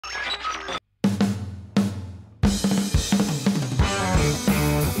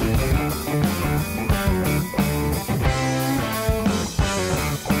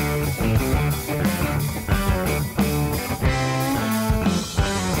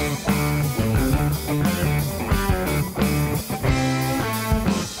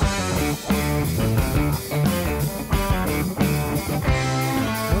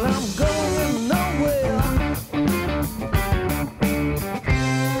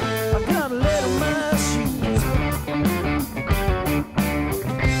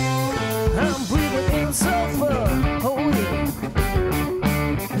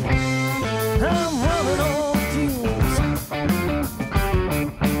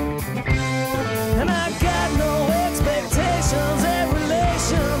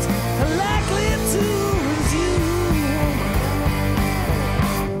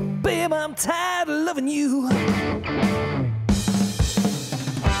loving you.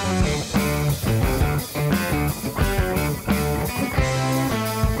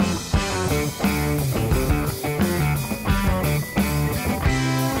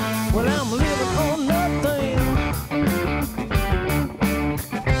 Well, I'm living on nothing,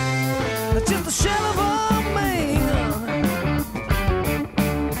 just a shell of a man.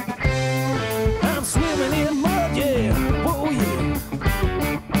 I'm swimming in mud, yeah, oh yeah.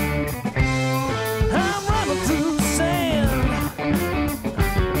 I'm running through sand,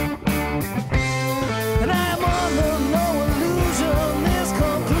 and I'm under no illusion. This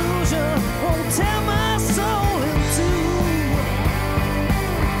conclusion won't tear my soul in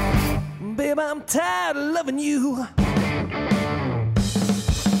two. Babe, I'm tired of loving you.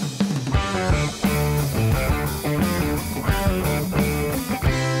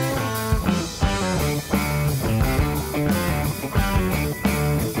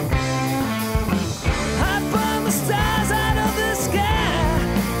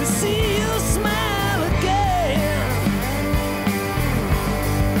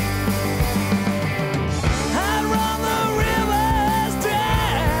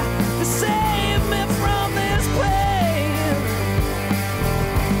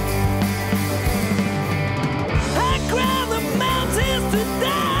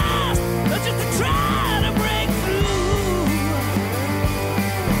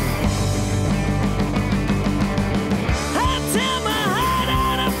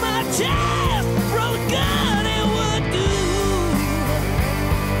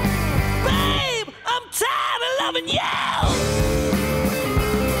 Loving you.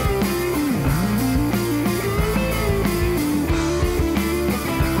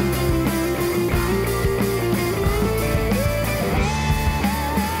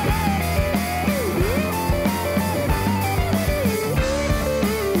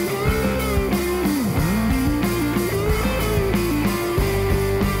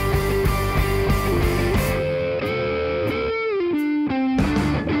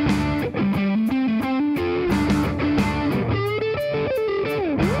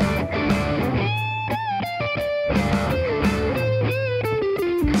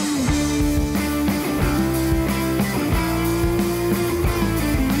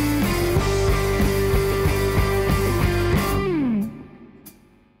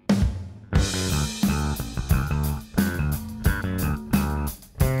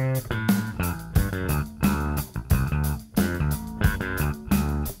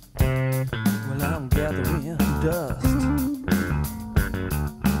 Dust,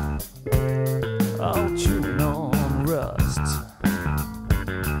 all chewing on rust.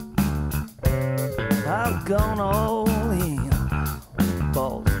 I've gone all in,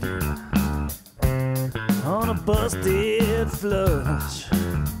 balls on a busted flush,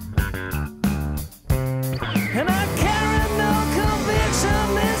 and I carry no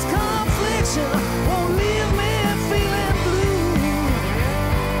conviction. This confliction won't leave me feeling blue.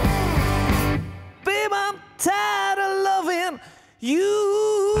 Babe, I'm tired of loving you.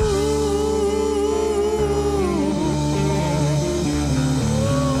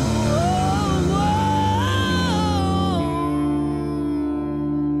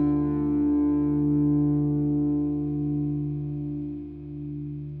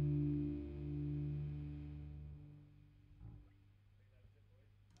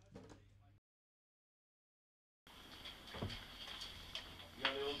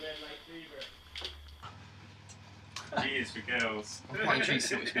 G is for girls. I'm quite intrigued to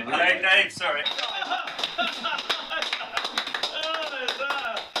see what it's going to Hey, Dave, sorry.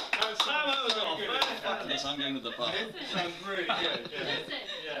 Yes, I'm going with the bar. Sounds really good.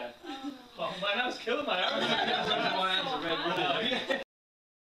 Yeah. Oh, my hand's killing my arms. My hands are red.